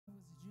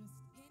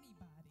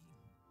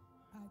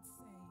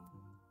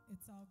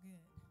It's all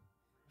good.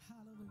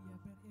 Hallelujah.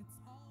 But it's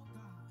all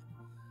God.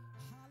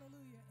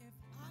 Hallelujah. If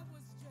I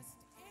was just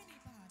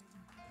anybody,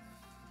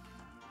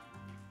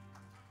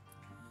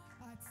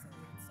 I'd say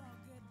it's all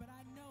good, but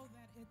I know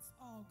that it's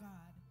all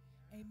God.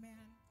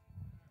 Amen.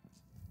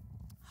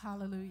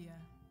 Hallelujah.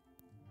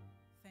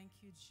 Thank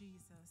you,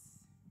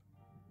 Jesus.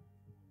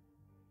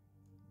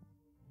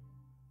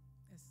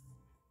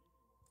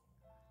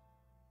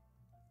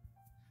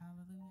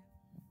 Hallelujah.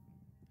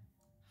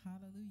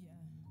 Hallelujah.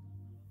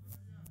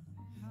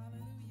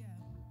 Hallelujah.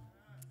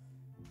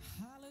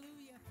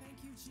 Hallelujah. Thank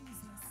you,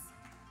 Jesus.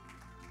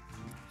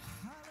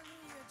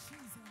 Hallelujah,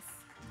 Jesus.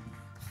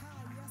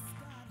 Yes,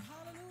 God.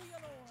 Hallelujah,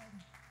 Lord.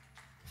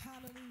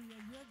 Hallelujah.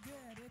 You're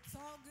good. It's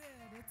all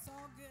good. It's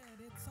all good.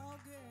 It's all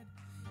good.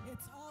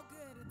 It's all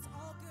good. It's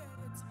all good.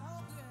 It's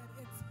all good.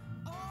 It's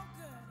all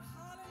good.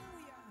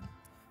 Hallelujah.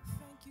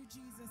 Thank you,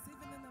 Jesus.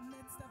 Even in the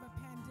midst of a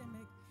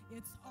pandemic,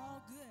 it's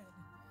all good.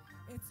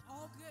 It's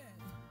all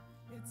good.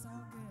 It's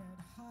all good.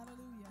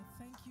 Hallelujah.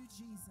 Thank you,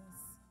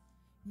 Jesus.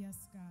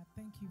 Yes, God.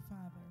 Thank you,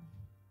 Father.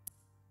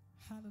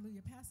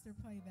 Hallelujah. Pastor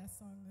played that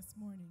song this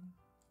morning.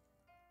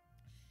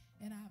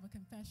 And I have a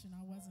confession.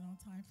 I wasn't on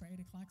time for 8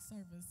 o'clock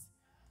service.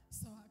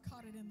 So I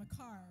caught it in the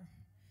car.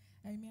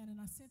 Amen.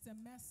 And I sent a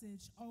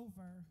message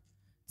over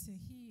to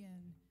he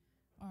and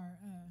our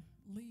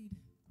lead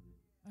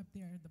up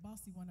there, the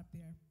bossy one up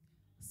there.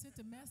 Sent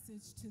a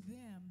message to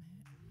them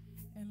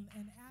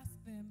and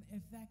asked them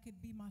if that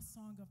could be my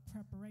song of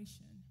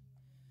preparation.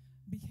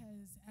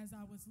 Because as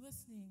I was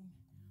listening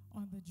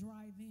on the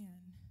drive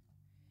in,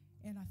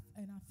 and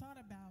I thought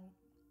about,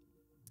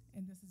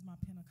 and this is my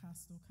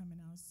Pentecostal coming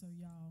out, so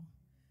y'all,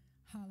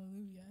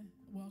 hallelujah.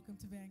 Welcome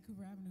to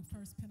Vancouver Avenue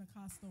First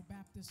Pentecostal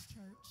Baptist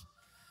Church.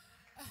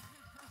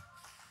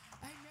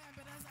 Amen.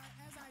 But as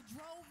I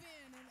drove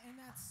in and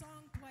that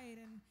song played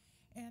and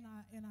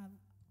I thank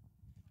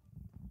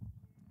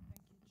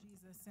you,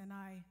 Jesus, and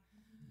I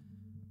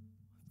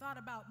thought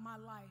about my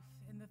life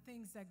and the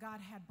things that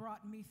God had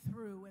brought me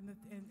through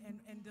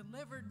and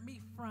delivered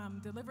me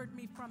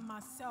from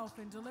myself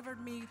and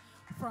delivered me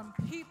from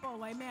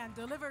people, amen,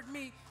 delivered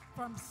me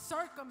from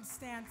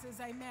circumstances,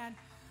 amen,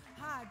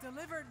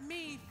 delivered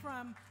me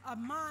from a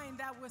mind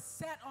that was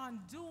set on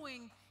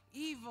doing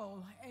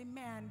evil,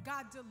 amen.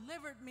 God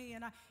delivered me,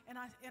 and I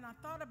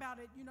thought about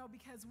it,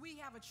 because we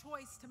have a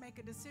choice to make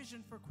a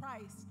decision for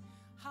Christ,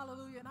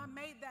 hallelujah. And I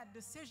made that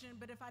decision,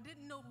 but if I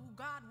didn't know who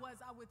God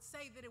was, I would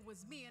say that it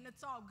was me, and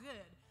it's all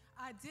good.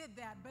 I did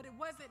that, but it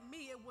wasn't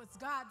me, it was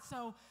God.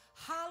 So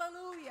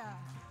hallelujah,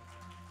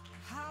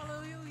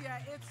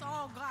 hallelujah. It's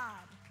all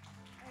God,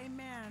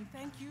 amen.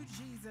 Thank you,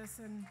 Jesus.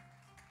 And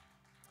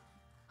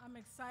I'm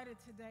excited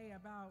today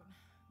about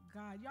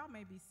God. Y'all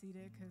may be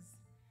seated, because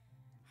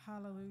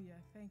hallelujah.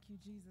 Thank you,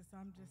 Jesus.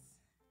 I'm just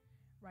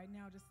right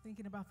now just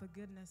thinking about the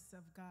goodness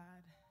of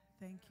God.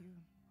 Thank you.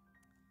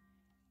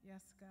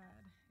 Yes,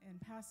 God. And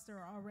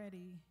Pastor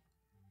already,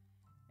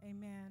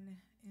 amen,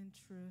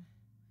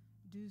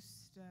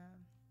 introduced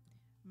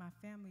my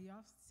family.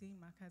 Y'all seen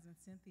my cousin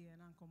Cynthia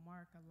and Uncle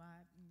Mark a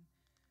lot. And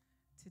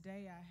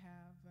today I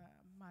have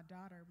my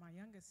daughter, my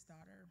youngest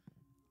daughter,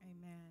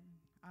 amen.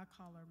 I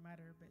call her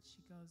Mother, but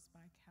she goes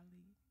by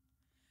Kelly.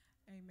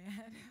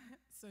 Amen.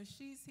 So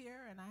she's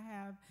here, and I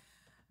have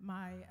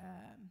my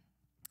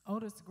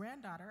oldest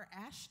granddaughter,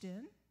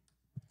 Ashton.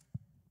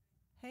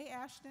 Hey,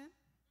 Ashton.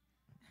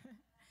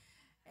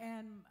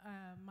 And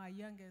my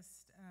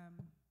youngest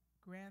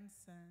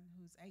grandson,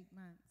 who's 8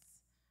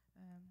 months,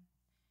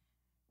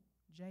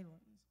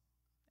 Jalen.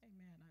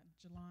 Amen.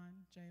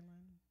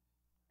 Jalen.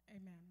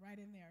 Amen. Right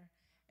in there.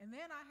 And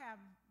then I have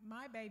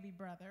my baby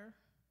brother,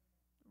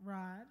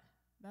 Rod.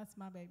 That's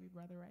my baby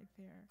brother right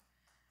there.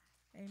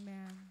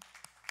 Amen.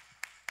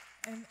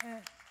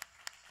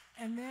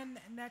 And then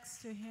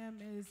next to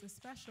him is a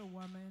special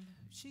woman.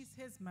 She's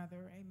his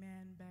mother,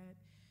 amen, but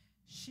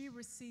she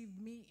received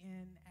me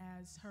in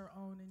as her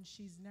own, and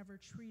she's never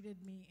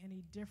treated me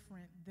any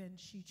different than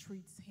she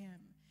treats him.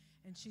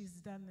 And she's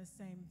done the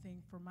same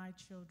thing for my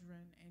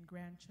children and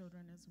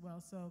grandchildren as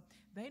well. So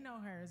they know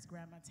her as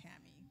Grandma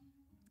Tammy.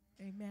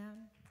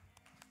 Amen.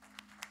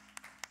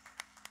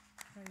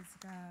 Praise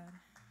God.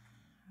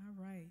 All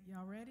right,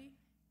 y'all ready?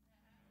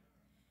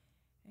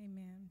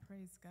 Amen.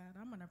 Praise God.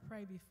 I'm going to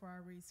pray before I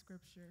read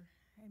scripture.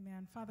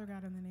 Amen. Father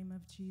God, in the name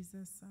of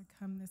Jesus, I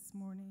come this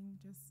morning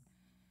just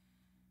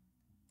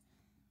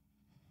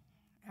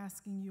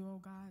asking you, oh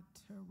God,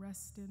 to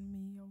rest in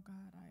me, oh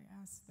God.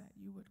 I ask that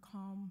you would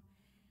calm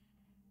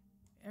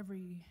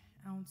every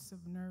ounce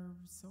of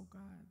nerves, oh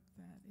God,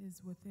 that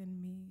is within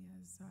me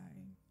as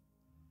I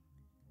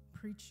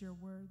preach your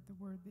word, the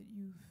word that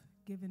you've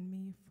given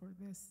me for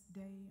this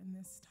day and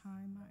this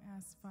time. I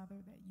ask,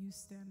 Father, that you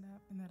stand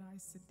up and that I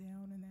sit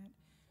down, and that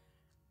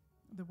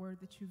the word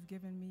that you've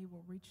given me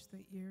will reach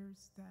the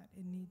ears that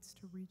it needs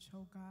to reach,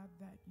 oh God,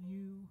 that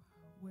you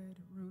would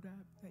root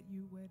up, that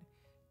you would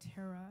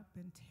tear up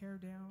and tear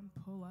down,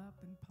 pull up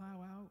and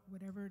plow out,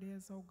 whatever it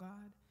is, oh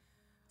God.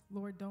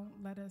 Lord,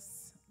 don't let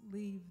us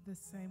leave the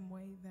same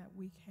way that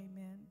we came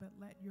in, but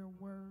let your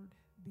word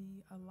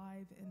be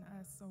alive in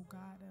us oh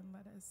God, and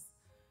let us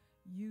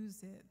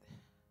use it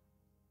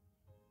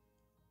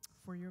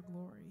for your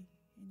glory.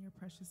 In your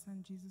precious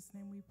Son, Jesus'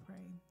 name we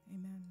pray.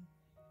 Amen.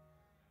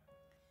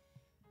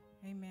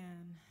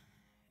 Amen.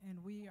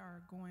 And we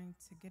are going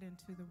to get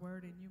into the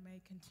word, and you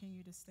may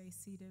continue to stay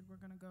seated. We're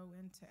going to go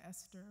into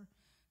Esther,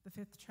 the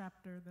 5th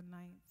chapter, the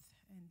 9th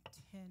and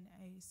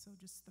 10a, so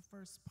just the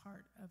first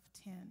part of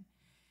 10.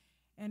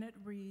 And it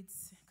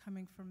reads,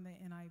 coming from the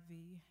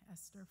NIV,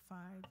 Esther 5,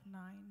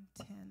 9,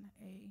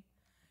 10a.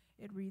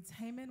 It reads,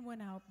 Haman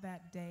went out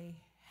that day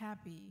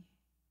happy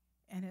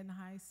and in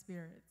high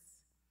spirits.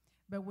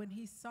 But when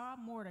he saw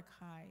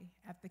Mordecai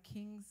at the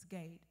king's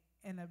gate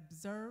and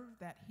observed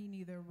that he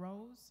neither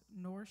rose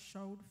nor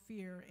showed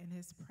fear in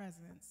his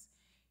presence,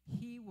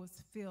 he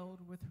was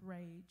filled with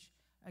rage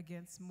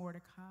against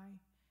Mordecai.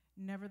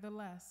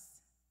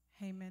 Nevertheless,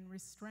 Haman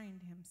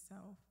restrained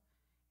himself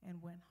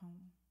and went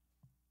home.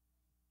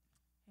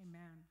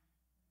 Amen.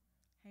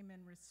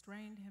 Haman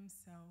restrained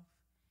himself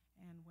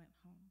and went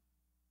home.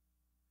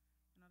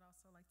 And I'd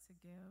also like to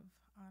give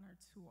honor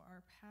to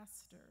our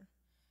pastor,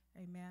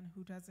 amen,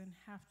 who doesn't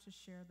have to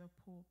share the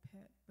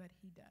pulpit, but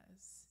he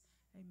does.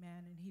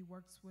 Amen. And he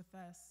works with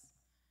us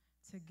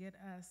to get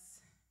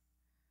us,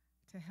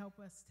 to help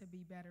us to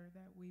be better,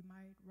 that we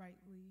might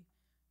rightly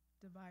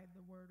divide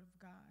the word of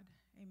God.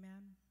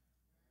 Amen.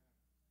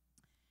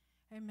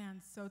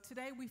 Amen. So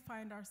today we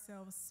find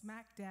ourselves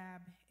smack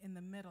dab in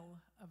the middle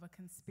of a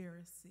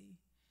conspiracy.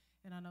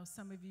 And I know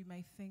some of you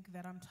may think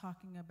that I'm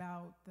talking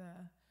about the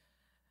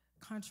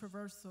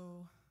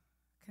controversial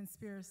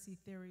conspiracy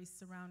theories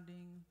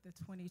surrounding the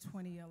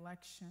 2020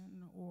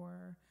 election,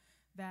 or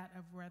that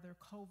of whether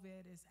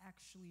COVID is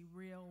actually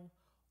real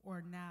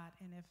or not,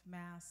 and if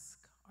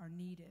masks are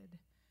needed.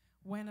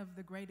 One of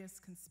the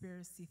greatest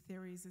conspiracy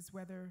theories is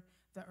whether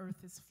the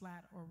earth is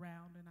flat or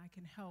round, and I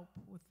can help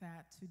with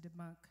that to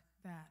debunk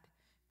that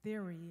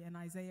theory. In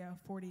Isaiah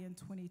 40 and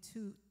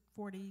 22,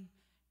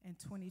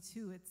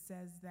 it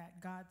says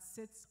that God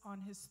sits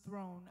on his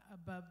throne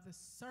above the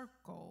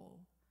circle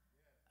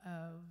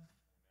of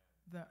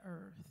the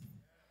earth.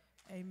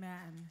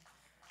 Amen.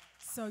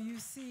 So you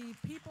see,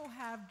 people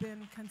have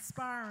been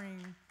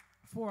conspiring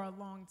for a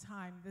long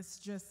time. This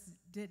just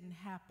didn't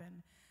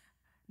happen.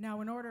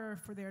 Now, in order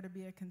for there to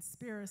be a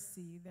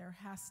conspiracy, there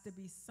has to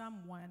be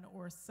someone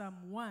or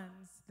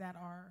someones that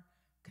are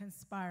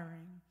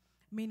conspiring,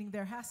 meaning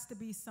there has to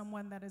be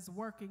someone that is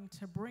working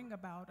to bring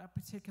about a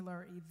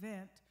particular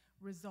event,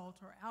 result,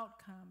 or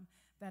outcome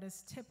that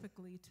is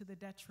typically to the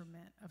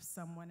detriment of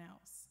someone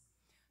else.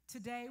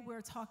 Today,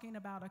 we're talking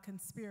about a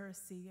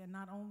conspiracy, and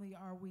not only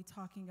are we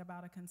talking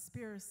about a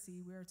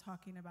conspiracy, we're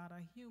talking about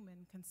a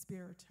human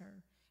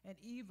conspirator, an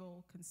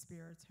evil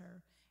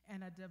conspirator,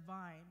 and a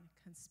divine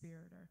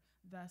conspirator.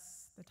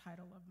 Thus, the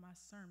title of my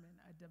sermon,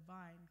 A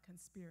Divine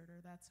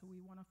Conspirator. That's who we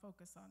want to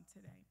focus on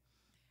today.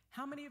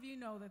 How many of you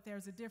know that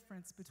there's a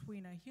difference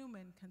between a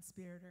human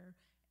conspirator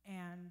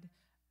and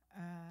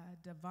a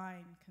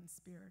divine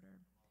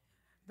conspirator?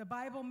 The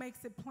Bible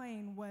makes it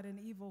plain what an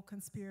evil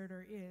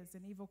conspirator is.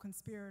 An evil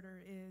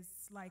conspirator is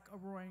like a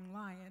roaring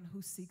lion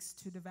who seeks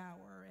to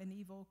devour. An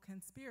evil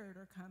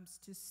conspirator comes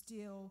to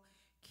steal,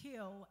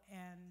 kill,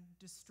 and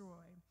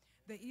destroy.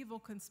 The evil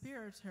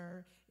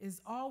conspirator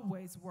is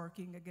always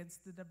working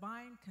against the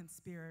divine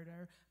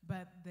conspirator,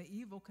 but the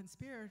evil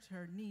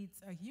conspirator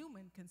needs a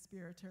human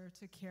conspirator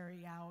to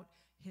carry out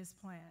his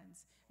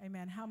plans.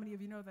 Amen. How many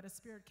of you know that a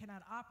spirit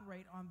cannot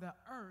operate on the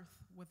earth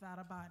without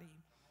a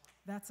body?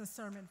 That's a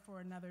sermon for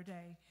another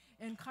day.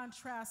 In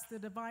contrast, the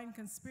divine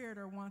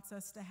conspirator wants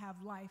us to have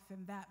life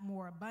and that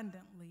more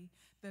abundantly.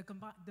 The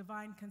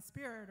divine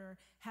conspirator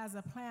has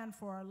a plan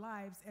for our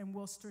lives and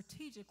will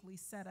strategically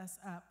set us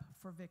up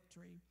for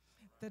victory.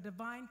 The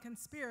divine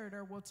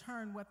conspirator will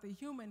turn what the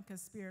human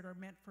conspirator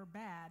meant for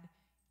bad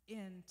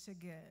into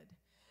good.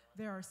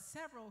 There are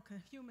several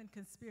human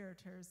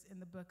conspirators in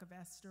the book of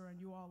Esther, and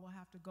you all will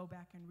have to go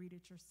back and read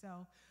it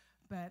yourself,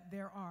 but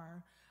there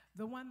are.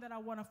 The one that I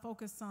want to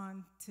focus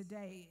on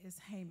today is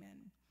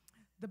Haman.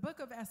 The book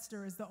of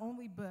Esther is the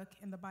only book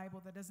in the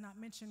Bible that does not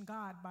mention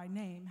God by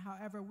name.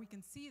 However, we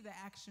can see the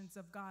actions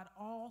of God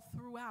all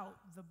throughout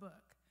the book.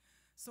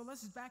 So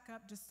let's back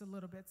up just a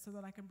little bit so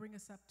that I can bring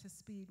us up to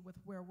speed with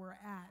where we're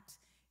at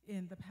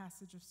in the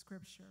passage of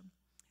Scripture.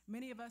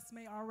 Many of us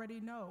may already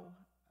know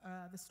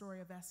the story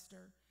of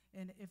Esther,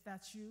 and if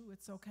that's you,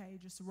 it's okay.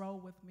 Just roll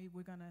with me.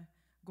 We're going to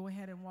go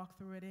ahead and walk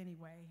through it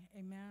anyway.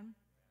 Amen.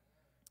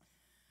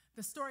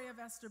 The story of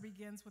Esther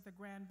begins with a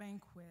grand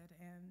banquet,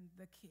 and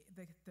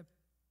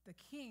the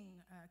king,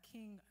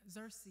 King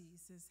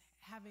Xerxes, is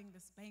having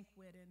this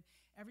banquet, and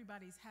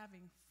everybody's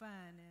having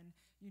fun. And,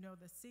 you know,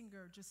 the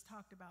singer just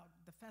talked about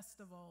the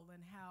festival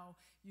and how,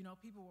 you know,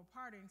 people were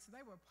partying. So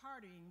they were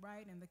partying,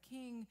 right? And the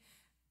king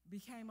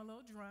became a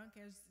little drunk,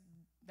 as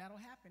that'll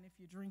happen if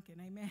you're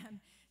drinking,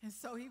 amen? And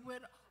so he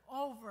went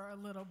over a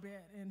little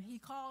bit, and he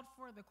called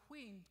for the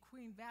Queen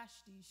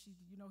Vashti.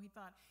 He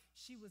thought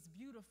she was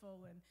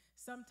beautiful, and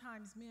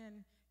sometimes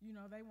men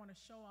they want to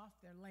show off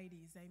their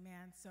ladies,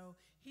 amen. So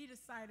he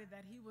decided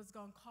that he was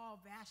going to call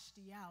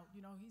Vashti out.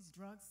 He's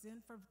drunk,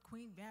 send for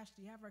Queen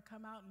Vashti, have her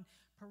come out and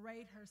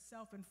parade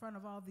herself in front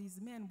of all these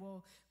men.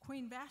 Well,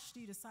 Queen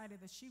Vashti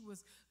decided that she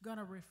was going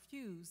to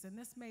refuse, and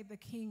this made the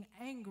king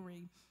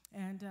angry,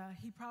 and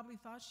he probably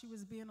thought she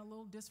was being a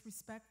little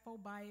disrespectful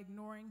by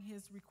ignoring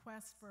his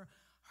request for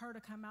her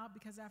to come out,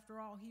 because after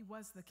all, he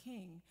was the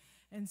king.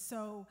 And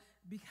so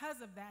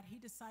because of that, he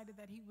decided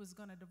that he was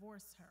going to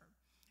divorce her.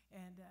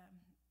 And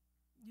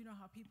you know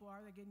how people are,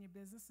 they get in your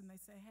business and they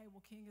say, hey,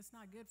 well, king, it's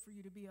not good for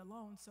you to be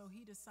alone. So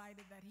he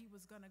decided that he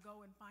was going to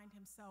go and find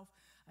himself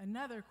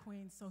another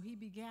queen. So he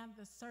began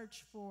the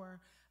search for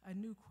a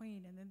new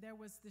queen. And then there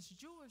was this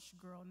Jewish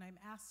girl named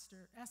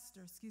Esther,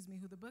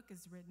 who the book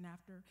is written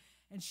after.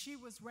 And she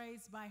was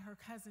raised by her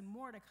cousin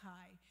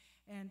Mordecai.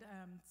 And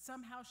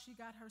somehow she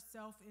got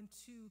herself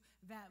into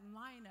that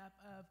lineup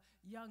of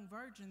young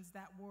virgins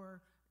that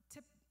were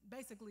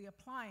basically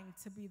applying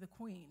to be the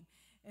queen.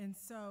 And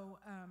so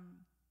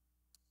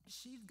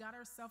she got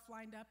herself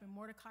lined up, and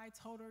Mordecai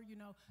told her,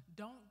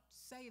 don't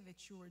say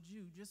that you're a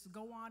Jew. Just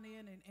go on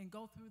in and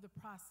go through the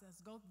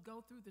process.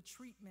 Go through the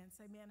treatments,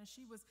 amen. And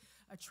she was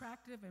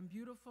attractive and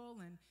beautiful,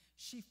 and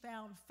she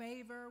found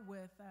favor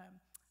with,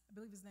 I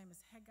believe his name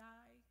is Haggai.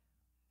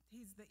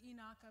 He's the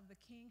Enoch of the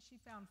king. She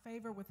found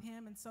favor with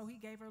him, and so he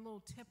gave her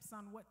little tips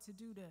on what to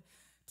do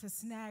to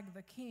snag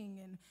the king.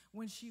 And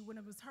when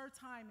it was her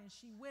time and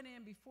she went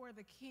in before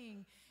the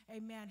king,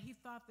 amen, he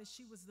thought that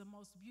she was the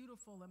most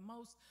beautiful and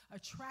most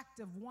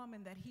attractive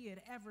woman that he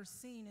had ever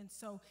seen. And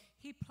so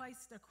he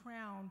placed a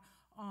crown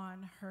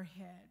on her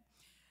head.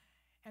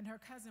 And her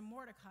cousin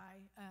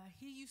Mordecai,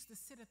 he used to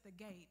sit at the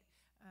gate,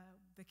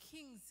 the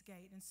king's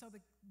gate. And so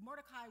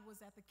Mordecai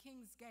was at the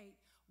king's gate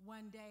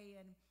one day,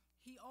 and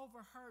he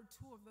overheard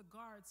two of the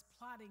guards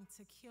plotting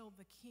to kill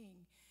the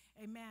king.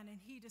 Amen. And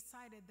he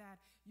decided that,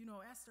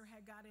 Esther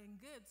had got in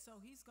good, so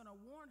he's going to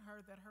warn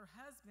her that her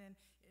husband,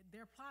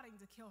 they're plotting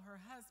to kill her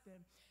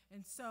husband.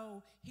 And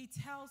so he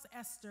tells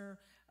Esther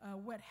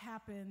what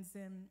happens,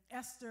 and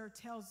Esther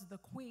tells the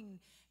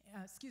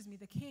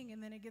king,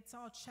 and then it gets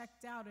all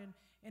checked out,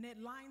 and it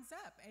lines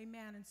up.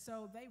 Amen. And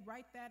so they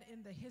write that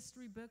in the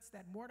history books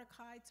that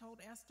Mordecai told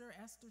Esther,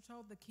 Esther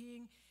told the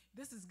king.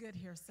 This is good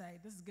hearsay.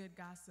 This is good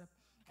gossip.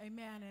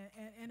 Amen.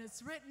 And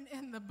it's written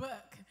in the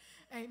book.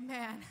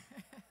 Amen.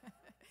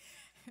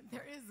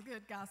 There is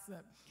good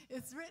gossip.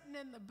 It's written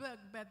in the book,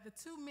 but the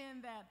two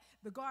men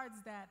the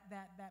guards that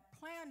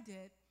planned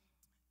it,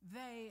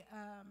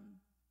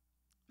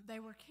 they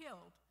were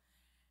killed.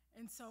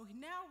 And so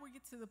now we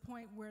get to the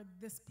point where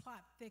this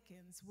plot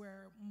thickens,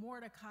 where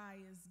Mordecai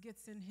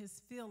gets in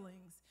his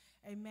feelings.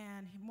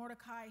 Amen.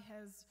 Mordecai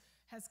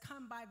has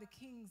come by the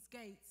king's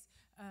gates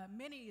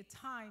many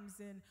times,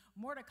 and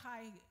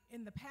Mordecai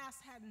in the past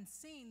hadn't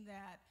seen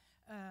that,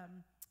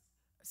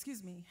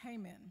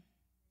 Haman.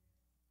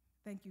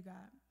 Thank you,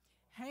 God.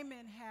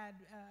 Haman had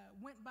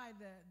went by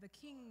the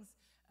king's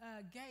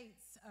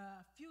gates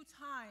a few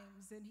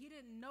times, and he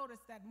didn't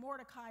notice that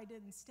Mordecai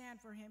didn't stand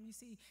for him. You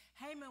see,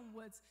 Haman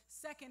was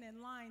second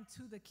in line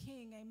to the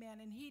king, amen,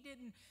 and he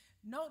didn't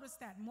notice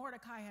that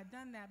Mordecai had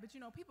done that. But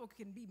people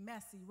can be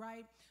messy,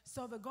 right?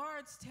 So the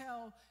guards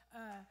tell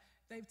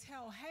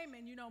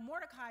Haman,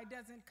 Mordecai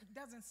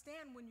doesn't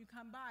stand when you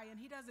come by, and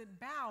he doesn't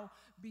bow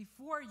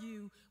before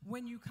you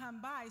when you come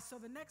by. So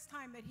the next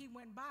time that he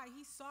went by,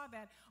 he saw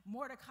that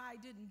Mordecai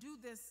didn't do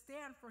this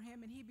stand for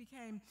him, and he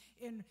became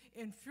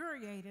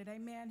infuriated,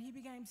 amen. He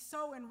became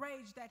so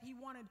enraged that he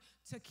wanted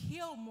to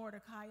kill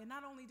Mordecai. And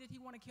not only did he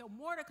want to kill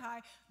Mordecai,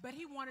 but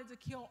he wanted to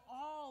kill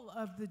all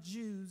of the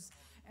Jews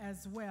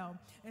as well.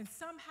 And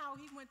somehow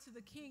he went to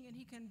the king, and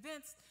he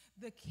convinced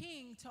the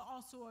king to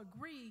also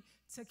agree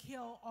to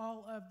kill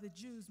all of the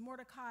Jews.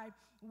 Mordecai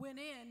went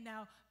in.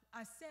 Now,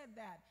 I said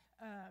that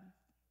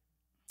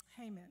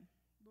Haman,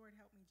 Lord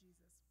help me, Jesus.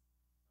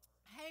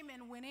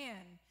 Haman went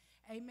in,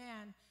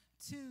 amen,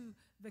 to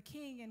the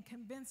king and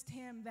convinced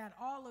him that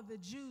all of the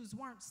Jews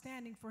weren't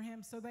standing for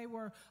him, so they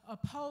were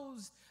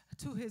opposed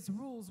to his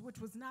rules, which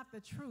was not the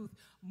truth.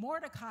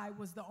 Mordecai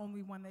was the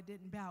only one that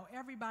didn't bow.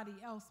 Everybody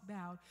else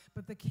bowed.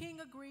 But the king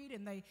agreed,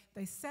 and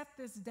they set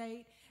this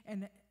date.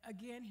 And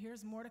again,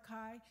 here's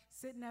Mordecai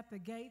sitting at the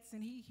gates,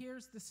 and he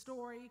hears the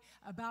story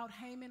about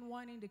Haman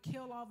wanting to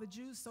kill all the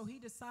Jews. So he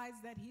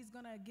decides that he's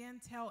going to again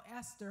tell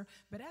Esther.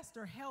 But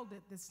Esther held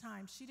it this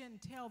time. She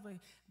didn't tell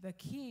the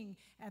king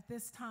at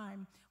this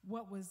time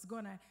what was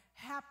going to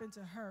happen to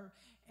her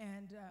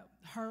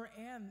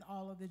and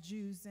all of the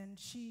Jews. And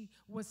she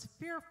was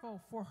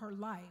fearful for her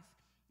life.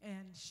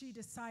 And she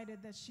decided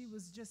that she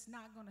was just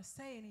not going to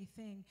say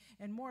anything.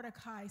 And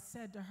Mordecai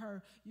said to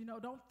her,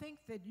 don't think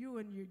that you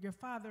and your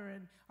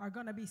father are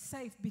going to be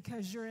safe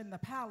because you're in the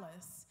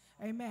palace.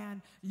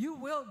 Amen. You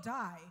will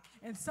die,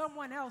 and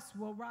someone else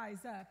will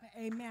rise up.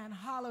 Amen.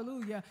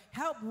 Hallelujah.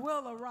 Help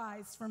will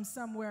arise from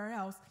somewhere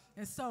else.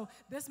 And so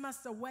this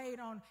must have weighed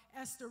on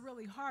Esther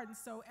really hard. And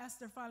so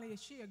Esther finally,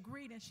 she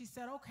agreed, and she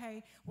said,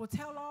 okay, well,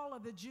 tell all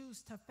of the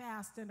Jews to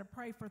fast and to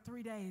pray for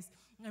 3 days.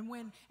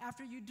 And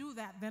after you do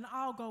that, then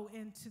I'll go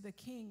into the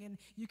king. And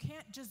you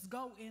can't just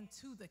go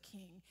into the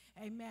king.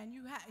 Amen.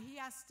 He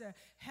has to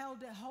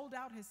hold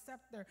out his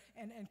scepter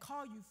and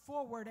call you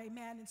forward.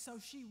 Amen. And so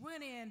she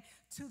went in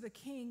to the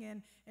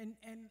king,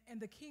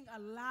 and the king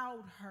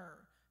allowed her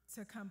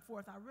to come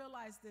forth. I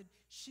realize that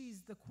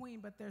she's the queen,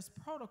 but there's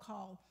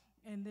protocol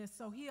in this.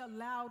 So he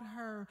allowed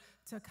her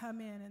to come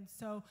in. And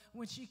so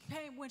when she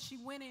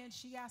went in,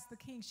 she asked the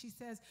king, she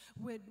says,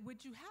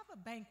 would you have a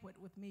banquet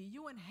with me?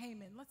 You and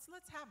Haman, let's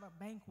have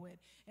a banquet.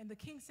 And the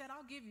king said,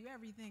 I'll give you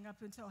everything up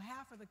until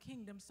half of the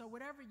kingdom. So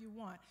whatever you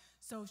want.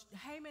 So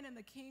Haman and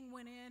the king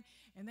went in,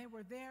 and they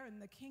were there.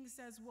 And the king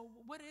says, well,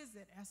 what is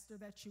it, Esther,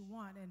 that you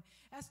want? And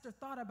Esther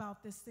thought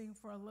about this thing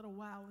for a little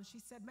while. And she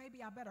said,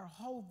 maybe I better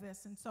hold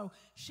this. And so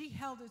she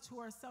held it to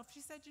herself.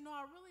 She said,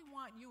 I really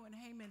want you and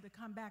Haman to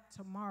come back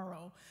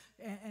tomorrow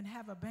and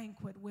have a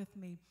banquet with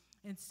me.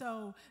 And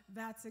so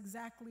that's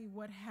exactly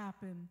what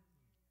happened.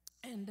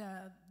 And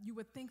you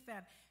would think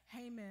that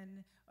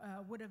Haman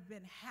would have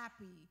been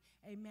happy,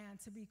 amen,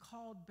 to be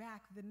called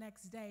back the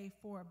next day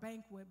for a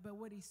banquet. But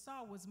what he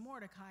saw was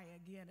Mordecai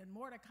again, and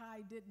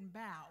Mordecai didn't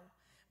bow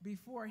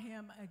before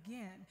him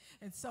again.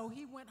 And so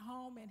he went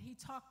home and he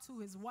talked to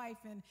his wife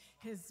and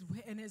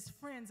his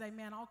friends,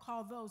 amen. I'll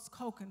call those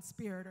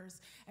co-conspirators,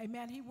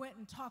 amen. He went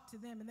and talked to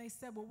them, and they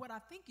said, well, what I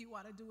think you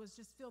ought to do is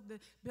just build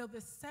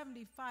this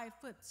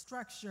 75-foot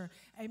structure,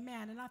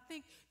 amen. And I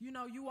think,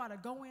 you ought to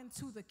go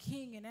into the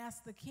king and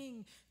ask the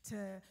king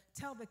to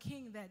tell the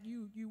king that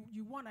you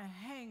want to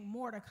hang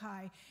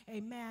Mordecai,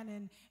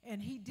 amen. And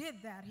he did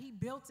that. He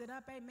built it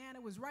up, amen.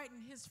 It was right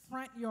in his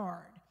front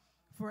yard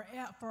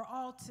for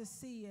all to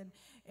see.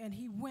 And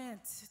he went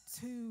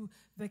to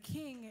the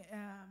king.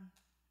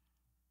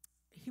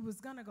 He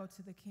was going to go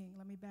to the king.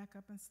 Let me back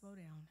up and slow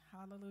down.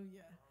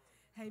 Hallelujah.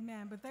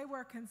 Amen. But they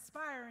were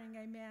conspiring,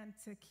 amen,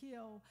 to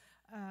kill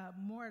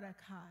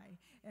Mordecai.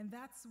 And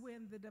that's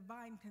when the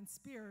divine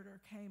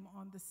conspirator came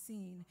on the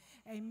scene.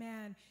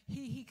 Amen.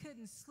 He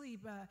couldn't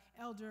sleep.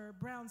 Elder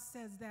Brown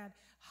says that,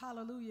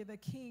 hallelujah, the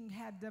king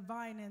had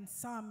divine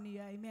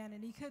insomnia. Amen.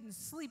 And he couldn't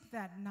sleep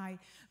that night,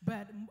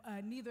 but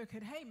neither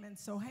could Haman.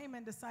 So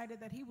Haman decided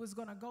that he was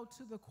going to go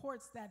to the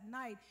courts that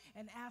night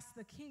and ask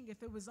the king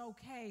if it was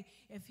okay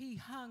if he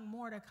hung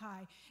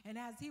Mordecai. And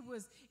as he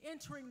was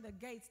entering the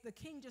gates, the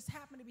king just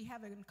happened to be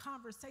having a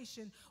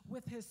conversation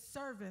with his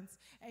servants,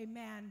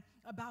 amen,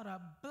 about a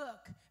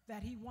book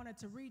that he wanted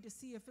to read to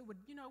see if it would,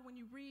 when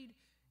you read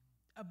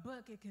a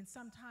book, it can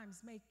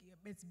sometimes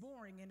it's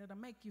boring and it'll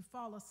make you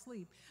fall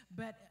asleep.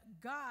 But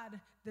God,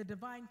 the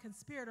divine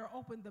conspirator,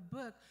 opened the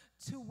book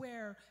to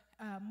where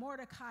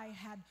Mordecai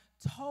had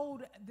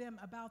told them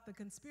about the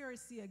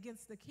conspiracy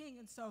against the king.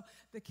 And so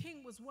the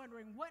king was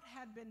wondering what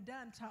had been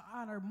done to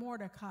honor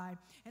Mordecai.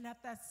 And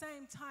at that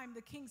same time,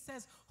 the king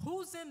says,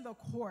 who's in the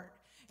court?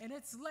 And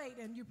it's late,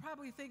 and you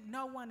probably think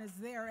no one is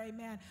there,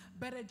 amen.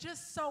 But it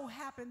just so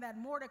happened that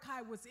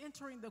Mordecai was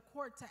entering the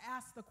court to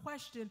ask the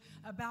question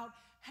about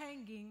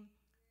hanging.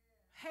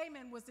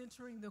 Haman was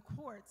entering the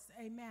courts,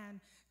 amen,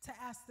 to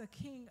ask the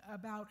king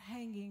about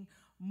hanging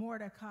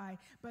Mordecai.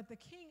 But the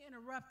king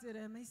interrupted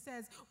him. He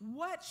says,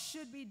 what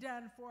should be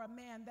done for a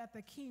man that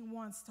the king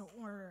wants to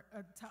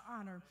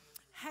honor?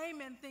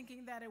 Haman,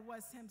 thinking that it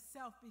was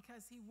himself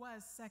because he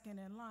was second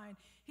in line,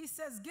 he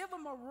says, give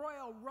him a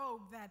royal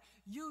robe that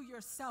you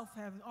yourself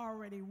have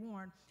already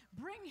worn.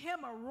 Bring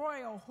him a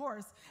royal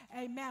horse,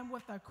 amen,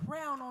 with a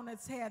crown on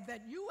its head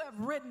that you have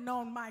ridden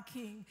on, my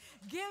king.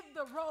 Give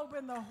the robe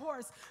and the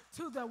horse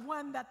to the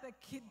one that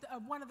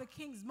one of the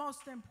king's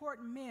most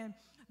important men.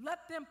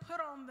 Let them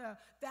put on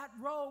that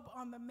robe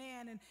on the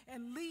man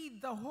and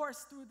lead the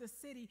horse through the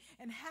city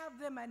and have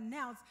them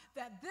announce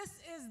that this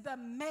is the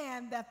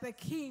man that the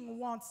king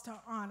wants to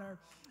honor.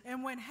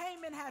 And when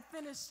Haman had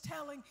finished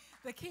telling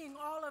the king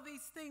all of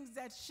these things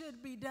that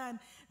should be done,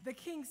 the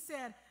king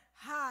said,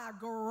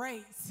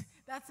 great.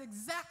 That's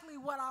exactly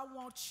what I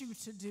want you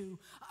to do.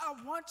 I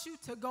want you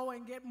to go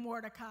and get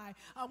Mordecai.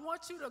 I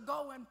want you to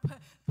go and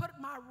put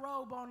my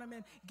robe on him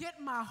and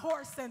get my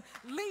horse and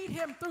lead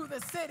him through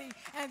the city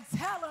and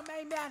tell him,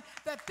 amen,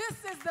 that this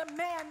is the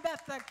man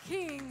that the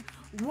king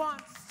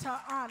wants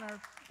to honor.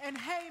 And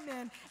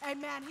Haman,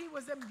 amen, he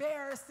was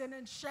embarrassed and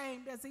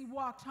ashamed as he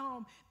walked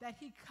home that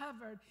he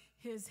covered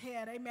his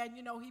head. Amen.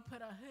 He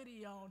put a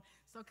hoodie on,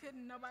 so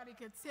nobody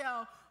could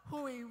tell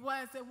who he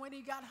was. And when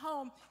he got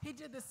home, he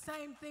did the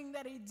same thing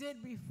that he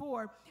did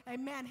before.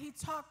 Amen. He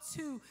talked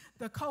to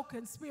the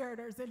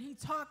co-conspirators and he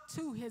talked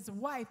to his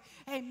wife.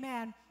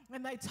 Amen.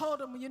 And they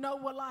told him,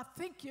 well, I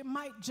think you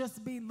might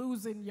just be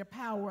losing your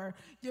power.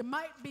 You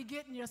might be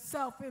getting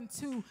yourself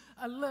into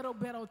a little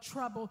bit of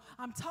trouble.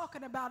 I'm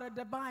talking about a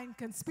divine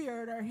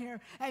conspirator here,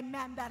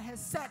 amen, that has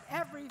set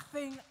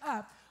everything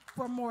up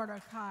for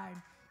Mordecai.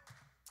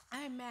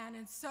 Amen.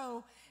 And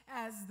so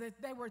as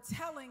they were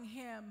telling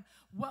him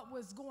what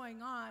was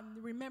going on,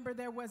 remember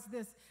there was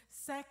this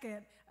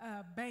second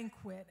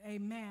banquet.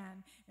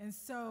 Amen. And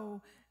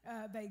so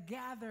they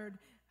gathered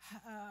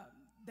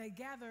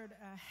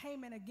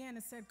Haman again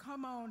and said,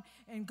 come on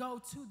and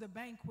go to the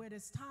banquet.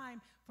 It's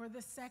time for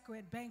this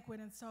second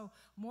banquet. And so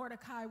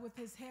Mordecai, with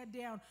his head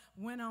down,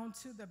 went on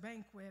to the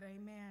banquet.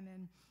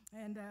 Amen.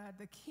 And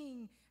the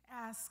king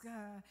asked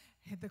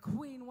the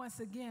queen once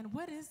again,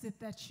 what is it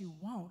that you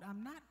want?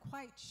 I'm not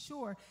quite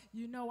sure.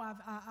 You know,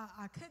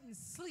 I couldn't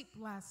sleep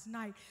last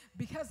night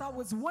because I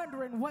was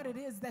wondering what it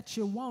is that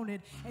you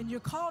wanted. And you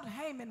called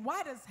Haman.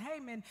 Why does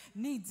Haman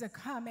need to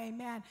come?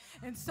 Amen.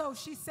 And so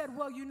she said,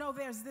 well, you know,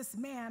 there's this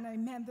man,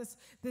 amen,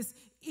 this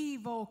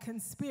evil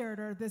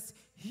conspirator, this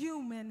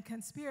human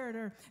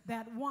conspirator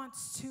that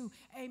wants to,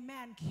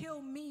 amen,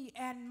 kill me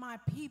and my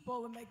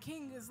people. And the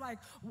king is like,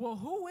 well,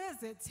 who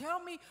is it?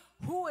 Tell me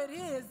who it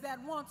is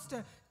that wants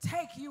to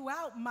take you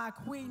out, my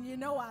queen. You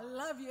know I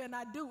love you and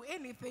I do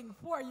anything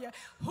for you.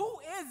 Who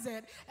is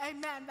it,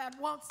 amen, that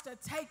wants to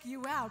take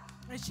you out?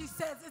 And she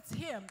says, it's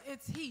him.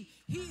 It's he.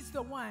 He's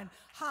the one.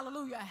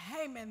 Hallelujah.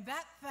 Haman,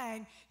 that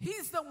thing,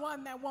 he's the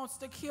one that wants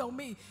to kill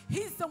me.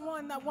 He's the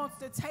one that wants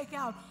to take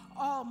out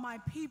all my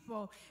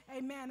people.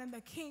 Amen. And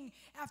the king,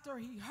 after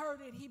he heard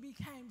it, he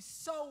became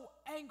so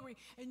angry.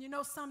 And you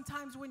know,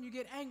 sometimes when you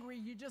get angry,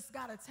 you just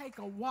got to take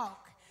a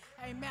walk.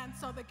 Amen.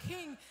 So the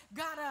king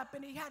got up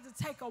and he had to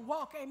take a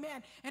walk.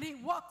 Amen. And he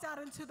walked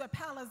out into the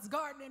palace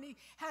garden and he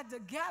had to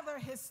gather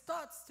his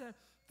thoughts to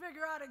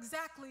figure out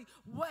exactly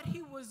what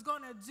he was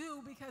going to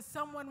do because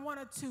someone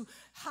wanted to,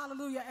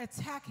 hallelujah,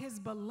 attack his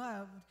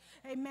beloved.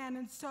 Amen.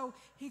 And so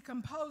he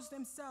composed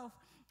himself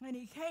and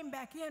he came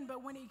back in.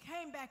 But when he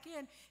came back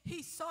in,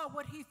 he saw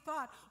what he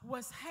thought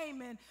was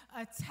Haman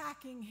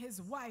attacking his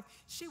wife.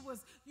 She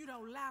was, you know,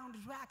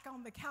 lounged back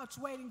on the couch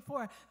waiting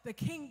for the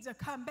king to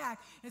come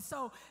back. And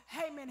so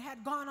Haman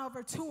had gone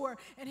over to her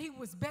and he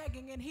was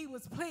begging and he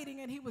was pleading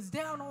and he was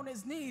down on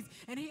his knees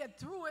and he had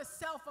threw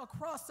himself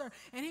across her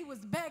and he was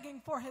begging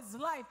for his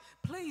life.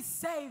 Please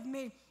save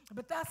me.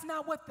 But that's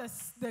not what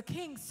the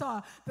king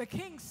saw. The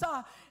king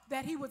saw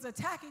that he was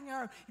attacking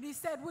her. And he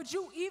said, would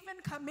you even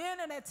come in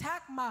and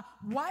attack my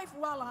wife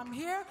while I'm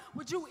here?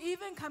 Would you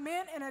even come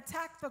in and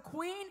attack the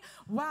queen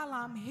while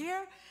I'm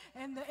here?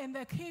 And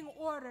the king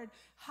ordered,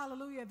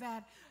 hallelujah,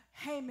 that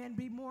Haman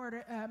be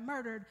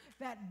murdered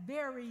that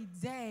very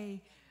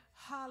day.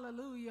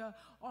 Hallelujah,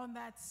 on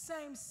that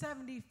same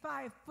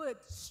 75-foot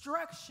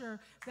structure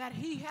that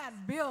he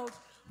had built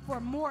for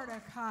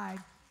Mordecai.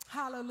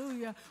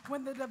 Hallelujah.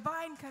 When the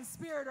divine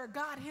conspirator,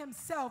 God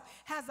himself,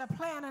 has a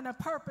plan and a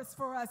purpose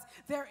for us,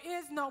 there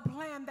is no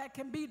plan that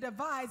can be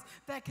devised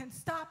that can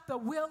stop the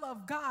will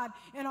of God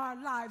in our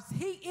lives.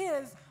 He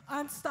is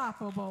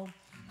unstoppable.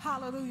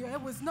 Hallelujah.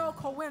 It was no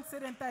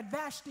coincidence that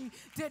Vashti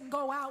didn't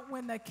go out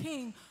when the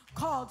king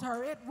called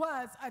her. It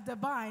was a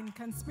divine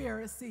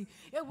conspiracy.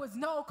 It was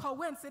no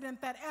coincidence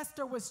that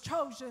Esther was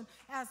chosen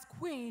as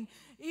queen,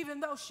 even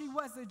though she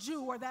was a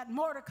Jew, or that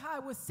Mordecai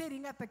was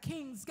sitting at the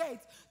king's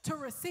gates to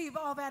receive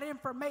all that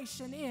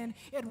information in.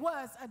 It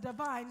was a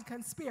divine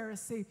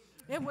conspiracy.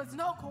 It was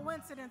no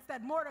coincidence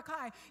that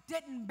Mordecai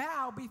didn't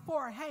bow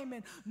before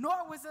Haman,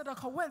 nor was it a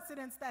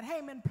coincidence that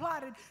Haman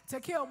plotted to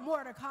kill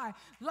Mordecai.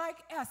 Like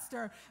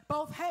Esther,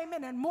 both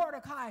Haman and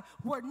Mordecai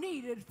were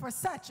needed for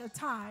such a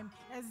time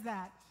as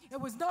that. It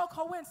was no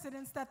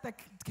coincidence that the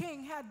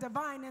king had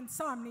divine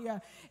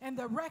insomnia and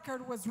the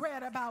record was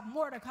read about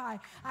Mordecai.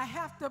 I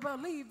have to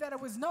believe that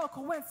it was no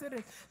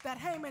coincidence that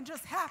Haman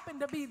just happened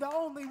to be the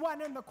only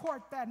one in the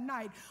court that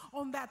night,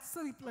 on that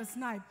sleepless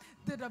night.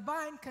 The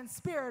divine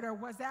conspirator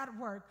was at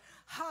work.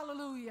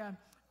 Hallelujah.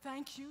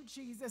 Thank you,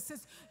 Jesus.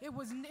 It's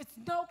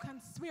no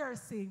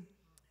conspiracy.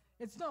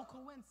 It's no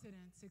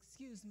coincidence,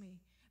 excuse me,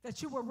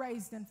 that you were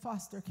raised in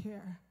foster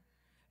care.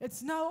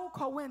 It's no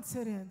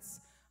coincidence,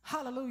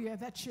 hallelujah,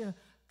 that you're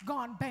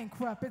gone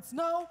bankrupt. It's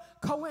no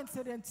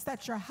coincidence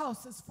that your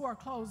house is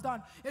foreclosed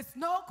on. It's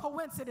no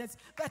coincidence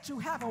that you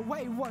have a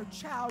wayward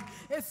child.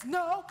 It's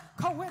no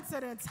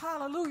coincidence,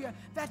 hallelujah,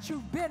 that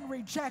you've been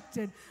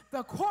rejected.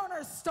 The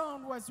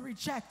cornerstone was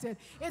rejected.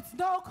 It's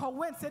no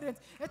coincidence.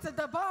 It's a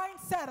divine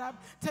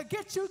setup to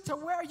get you to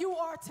where you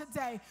are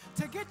today,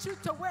 to get you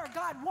to where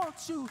God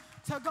wants you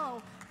to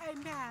go.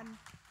 Amen.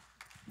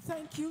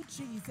 Thank you,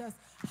 Jesus.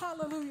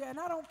 Hallelujah. And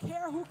I don't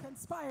care who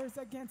conspires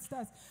against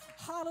us.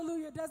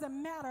 Hallelujah. It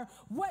doesn't matter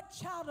what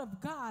child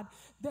of God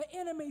the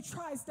enemy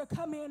tries to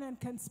come in and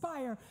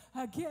conspire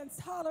against.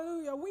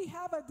 Hallelujah. We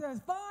have a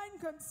divine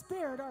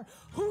conspirator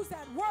who's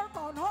at work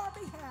on our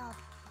behalf.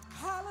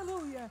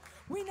 Hallelujah.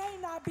 We may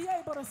not be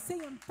able to see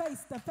him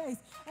face to face.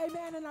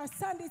 Amen. In our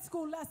Sunday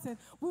school lesson,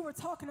 we were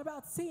talking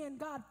about seeing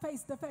God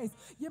face to face.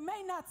 You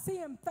may not see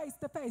him face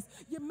to face.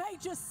 You may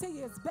just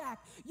see his back.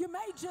 You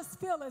may just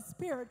feel his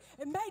spirit.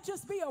 It may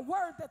just be a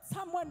word that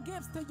someone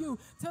gives to you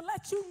to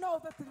let you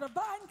know that the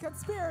divine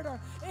conspirator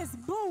is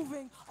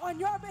moving on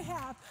your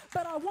behalf.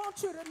 But I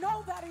want you to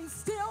know that he's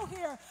still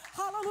here.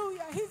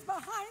 Hallelujah. He's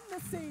behind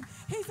the scene.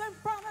 He's in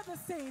front of the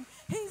scene.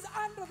 He's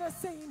under the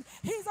scene.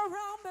 He's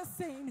around the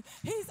scene.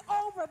 He's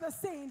over the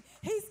scene.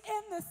 He's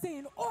in the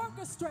scene,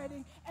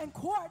 orchestrating and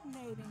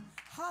coordinating,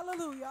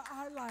 hallelujah,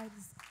 our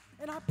lives.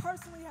 And I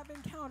personally have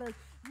encountered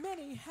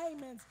many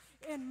Hamans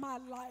in my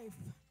life.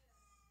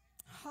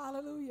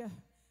 Hallelujah.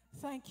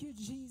 Thank you,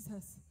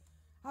 Jesus.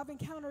 I've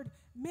encountered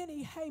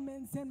many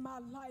Hamans in my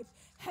life.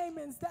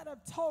 Hamans that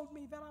have told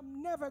me that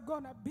I'm never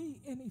going to be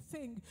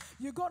anything.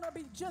 You're going to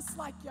be just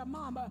like your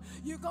mama.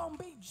 You're going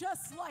to be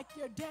just like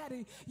your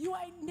daddy. You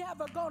ain't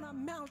never going to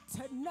amount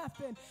to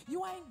nothing.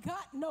 You ain't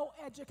got no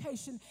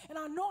education. And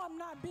I know I'm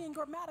not being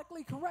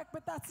grammatically correct,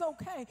 but that's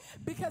okay,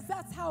 because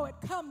that's how it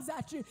comes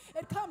at you.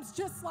 It comes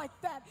just like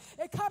that.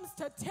 It comes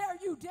to tear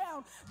you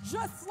down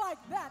just like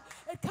that.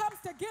 It comes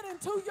to get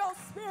into your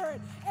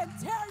spirit and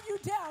tear you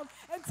down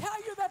and tell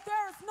you that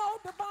there is no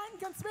divine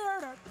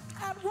conspirator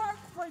at work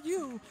for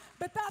you.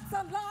 But that's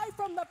a lie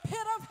from the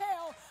pit of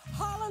hell.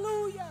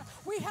 Hallelujah.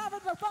 We have a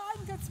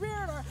divine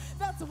conspirator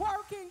that's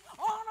working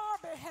on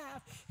our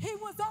behalf. He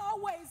was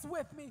always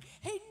with me.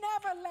 He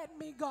never let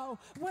me go.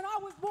 When I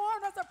was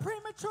born as a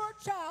premature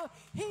child,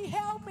 he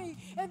held me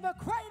in the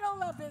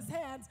cradle of his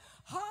hands.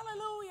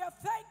 Hallelujah.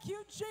 Thank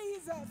you,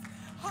 Jesus.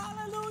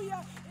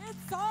 Hallelujah.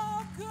 It's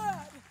all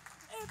good.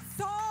 It's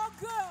all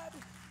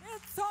good.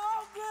 It's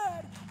all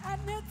good,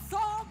 and it's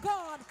all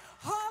God.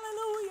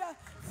 Hallelujah.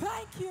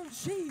 Thank you,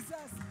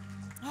 Jesus.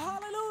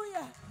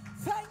 Hallelujah.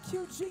 Thank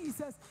you,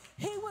 Jesus.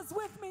 He was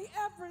with me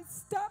every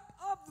step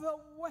of the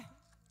way.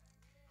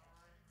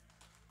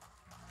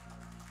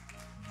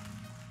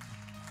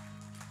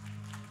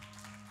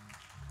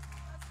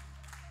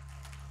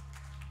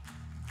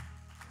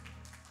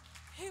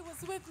 He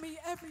was with me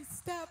every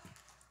step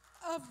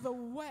of the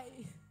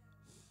way.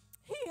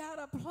 He had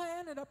a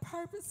plan and a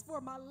purpose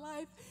for my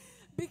life,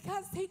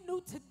 because he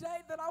knew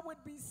today that I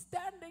would be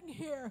standing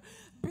here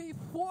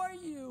before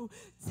you,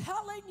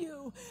 telling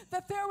you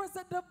that there was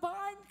a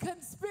divine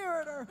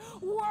conspirator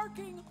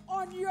working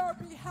on your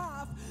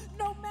behalf.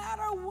 No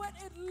matter what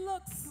it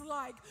looks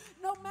like,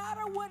 no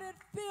matter what it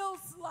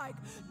feels like,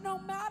 no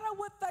matter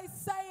what they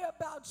say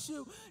about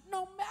you,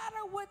 no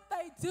matter what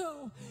they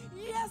do.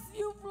 Yes,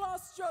 you've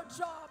lost your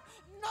job.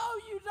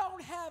 No, you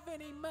don't have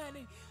any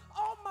money.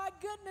 Oh my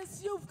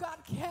goodness, you've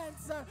got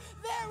cancer.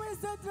 There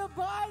is a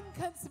divine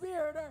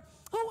conspirator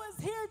who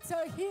is here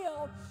to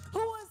heal,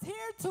 who is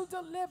here to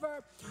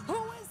deliver,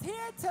 who is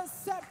here to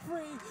set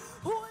free,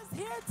 who is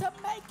here to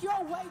make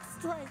your way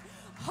straight.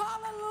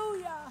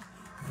 Hallelujah.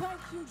 Thank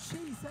you,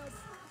 Jesus.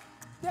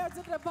 There's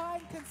a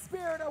divine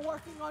conspirator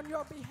working on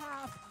your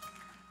behalf.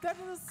 There's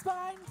a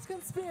divine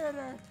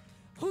conspirator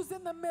who's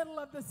in the middle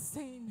of the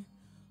scene,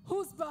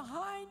 who's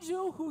behind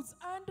you, who's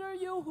under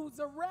you, who's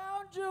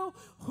around you,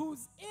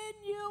 who's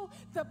in you.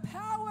 The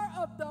power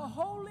of the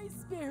Holy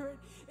Spirit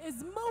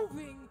is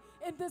moving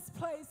in this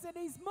place, and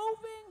he's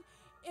moving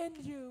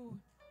in you.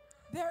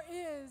 There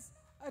is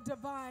a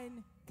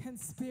divine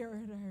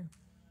conspirator,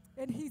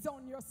 and he's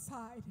on your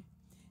side.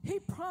 He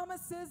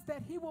promises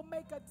that he will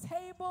make a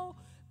table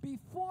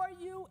before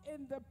you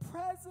in the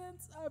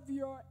presence of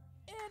your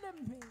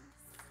enemies.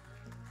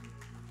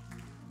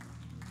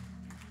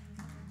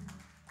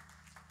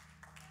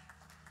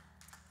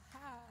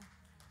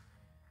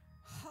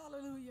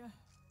 Hallelujah.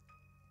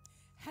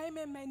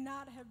 Haman may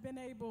not have been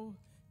able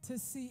to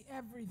see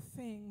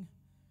everything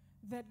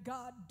that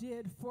God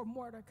did for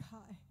Mordecai,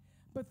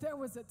 but there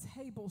was a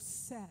table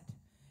set.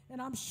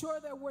 And I'm sure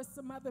there were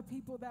some other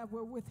people that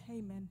were with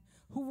Haman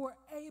who were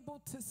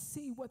able to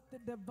see what the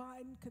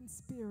divine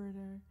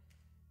conspirator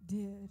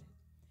did.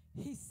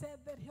 He said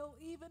that he'll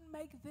even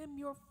make them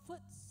your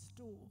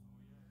footstool.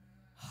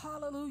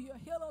 Hallelujah.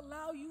 He'll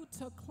allow you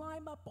to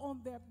climb up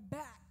on their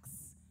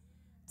backs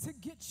to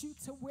get you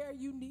to where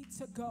you need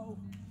to go.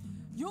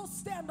 You'll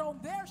stand on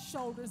their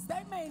shoulders.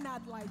 They may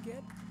not like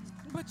it,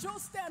 but you'll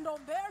stand on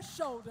their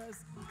shoulders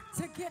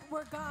to get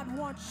where God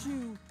wants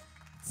you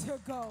to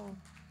go.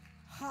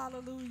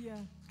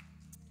 Hallelujah.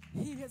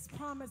 He has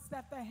promised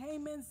that the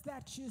Hamans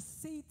that you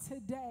see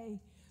today,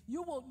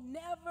 you will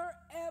never,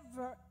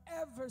 ever,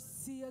 ever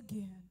see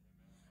again.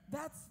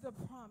 That's the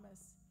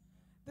promise.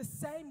 The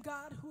same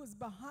God who is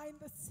behind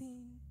the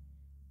scene,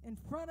 in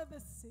front of the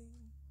scene,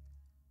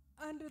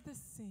 under the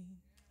scene,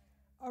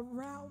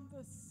 around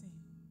the scene,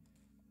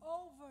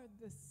 over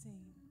the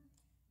scene,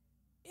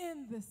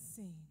 in the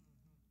scene,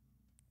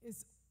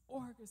 is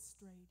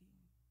orchestrating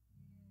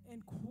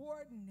and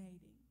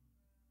coordinating.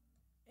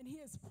 And he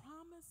has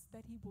promised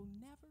that he will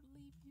never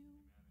leave you,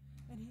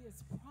 and he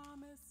has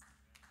promised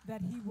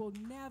that he will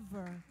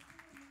never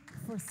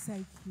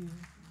forsake you.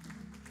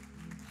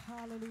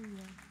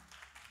 Hallelujah.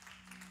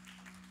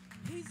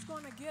 He's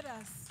going to get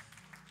us.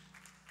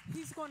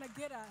 He's going to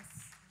get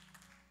us.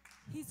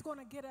 He's going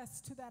to get us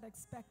to that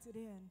expected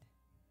end.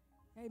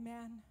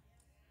 Amen.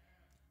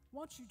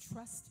 Won't you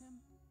trust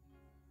him?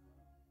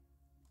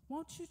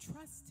 Won't you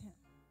trust him?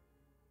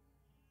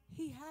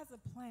 He has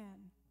a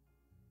plan,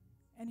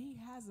 and he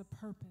has a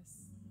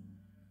purpose.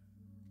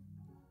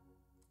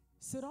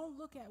 So don't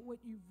look at what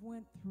you've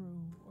went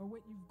through or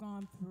what you've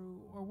gone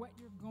through or what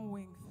you're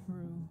going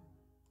through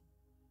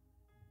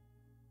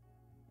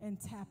and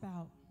tap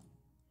out.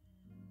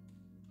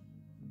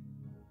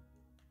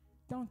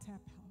 Don't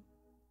tap out.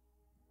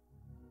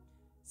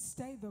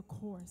 Stay the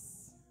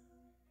course.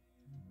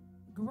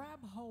 Grab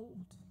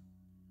hold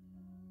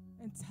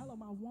and tell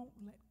him, I won't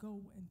let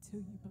go until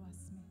you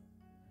bless me.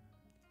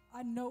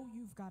 I know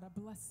you've got a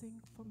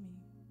blessing for me.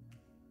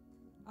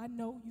 I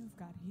know you've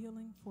got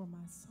healing for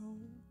my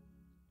soul.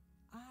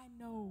 I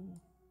know,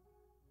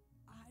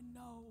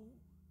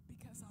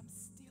 because I'm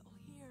still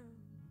here.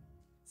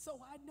 So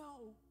I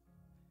know.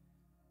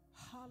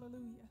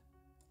 Hallelujah.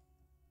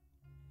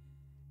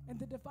 And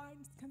the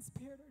divine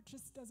conspirator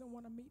just doesn't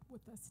want to meet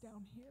with us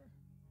down here.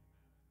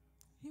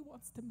 He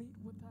wants to meet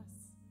with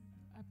us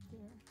up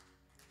there.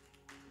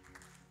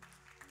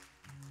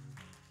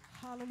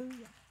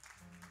 Hallelujah.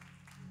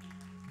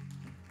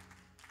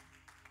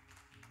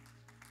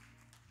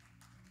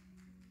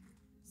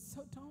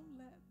 So don't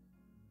let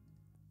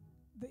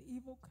the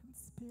evil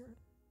conspirator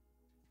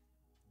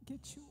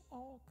get you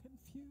all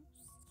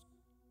confused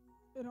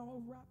and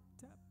all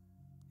wrapped up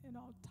and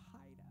all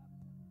tied up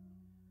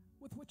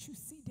with what you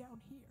see down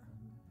here.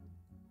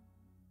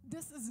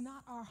 This is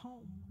not our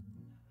home.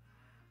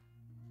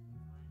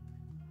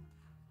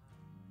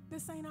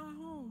 This ain't our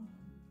home.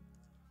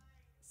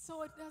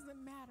 So it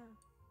doesn't matter.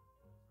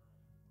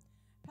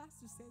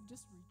 Pastor said,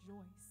 just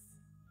rejoice.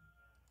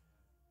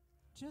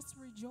 Just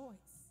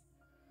rejoice.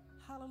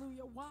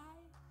 Hallelujah. Why?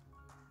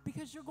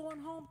 Because you're going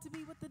home to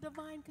be with the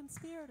divine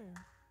conspirator.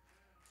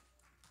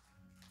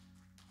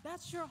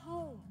 That's your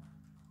home.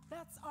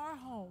 That's our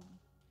home.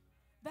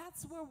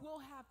 That's where we'll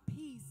have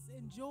peace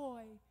and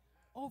joy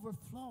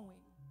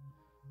overflowing.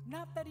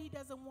 Not that he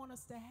doesn't want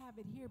us to have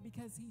it here,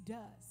 because he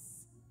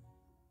does.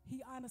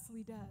 He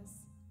honestly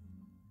does.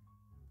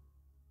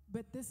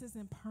 But this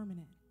isn't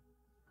permanent.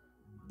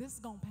 This is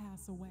going to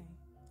pass away.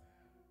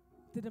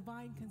 The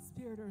divine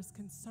conspirator is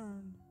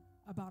concerned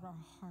about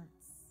our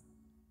hearts.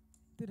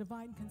 The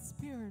divine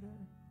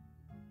conspirator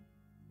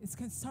is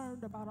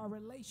concerned about our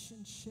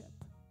relationship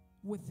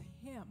with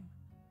him,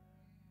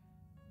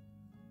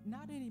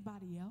 not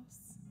anybody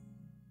else.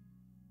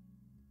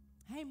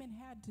 Haman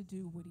had to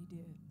do what he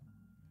did.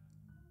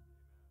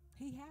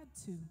 He had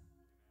to.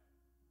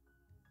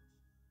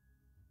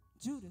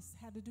 Judas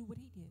had to do what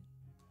he did.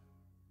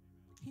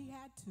 He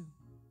had to.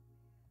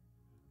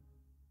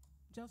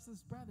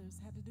 Joseph's brothers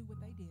had to do what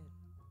they did.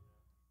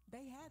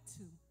 They had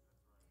to.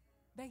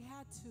 They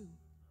had to.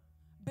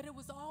 But it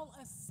was all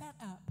a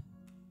setup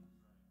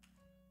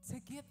to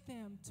get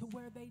them to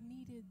where they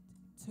needed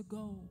to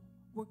go,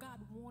 where God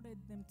wanted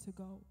them to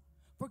go,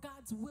 for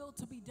God's will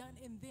to be done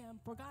in them,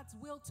 for God's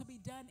will to be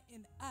done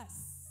in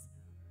us.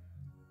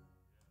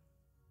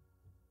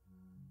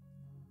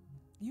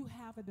 You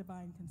have a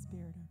divine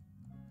conspirator,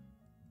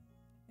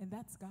 and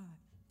that's God.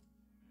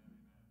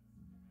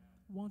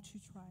 Won't you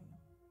try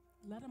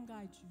it? Let him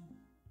guide you.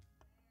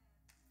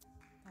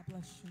 God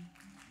bless you.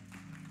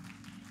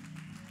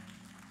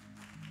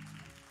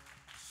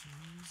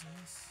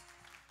 Jesus,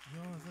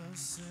 you're the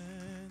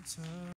center.